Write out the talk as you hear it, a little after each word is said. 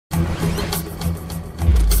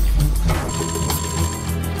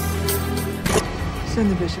Send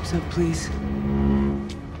the bishops up, please.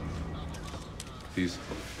 These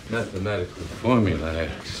mathematical formulae are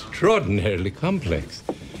extraordinarily complex.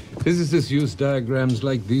 Physicists use diagrams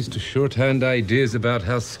like these to shorthand ideas about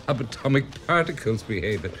how subatomic particles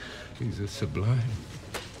behave. These are sublime.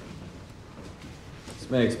 This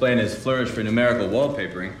may explain his flourish for numerical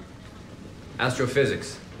wallpapering.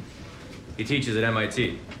 Astrophysics. He teaches at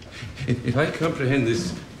MIT. If I comprehend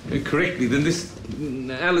this correctly, then this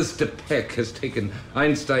Alistair Peck has taken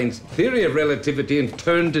Einstein's theory of relativity and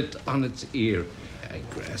turned it on its ear. I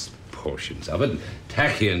grasp portions of it.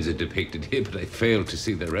 Tachyons are depicted here, but I fail to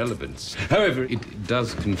see their relevance. However, it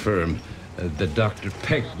does confirm that Dr.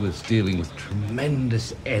 Peck was dealing with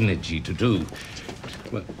tremendous energy to do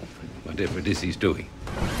whatever it is he's doing.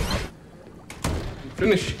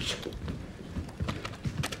 Finished.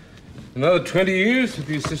 Another 20 years, with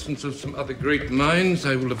the assistance of some other great minds,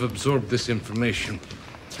 I will have absorbed this information.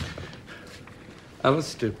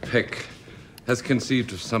 Alistair Peck has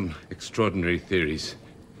conceived of some extraordinary theories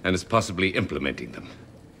and is possibly implementing them.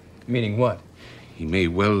 Meaning what? He may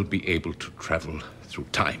well be able to travel through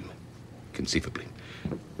time, conceivably.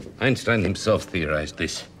 Einstein himself theorized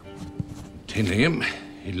this. 10 a.m.,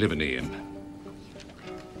 11 a.m.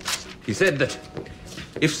 He said that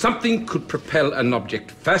if something could propel an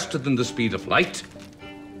object faster than the speed of light,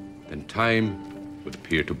 then time would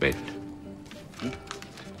appear to bend.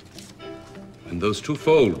 When those two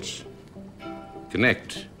folds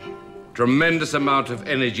connect, tremendous amount of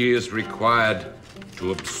energy is required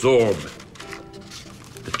to absorb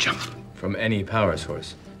the jump. From any power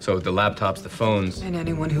source. So the laptops, the phones. And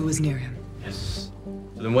anyone who was near him. Yes.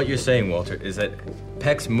 So then what you're saying, Walter, is that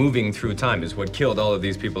Peck's moving through time is what killed all of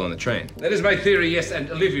these people on the train. That is my theory, yes, and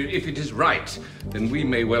Olivia, if it is right, then we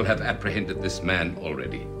may well have apprehended this man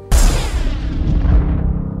already.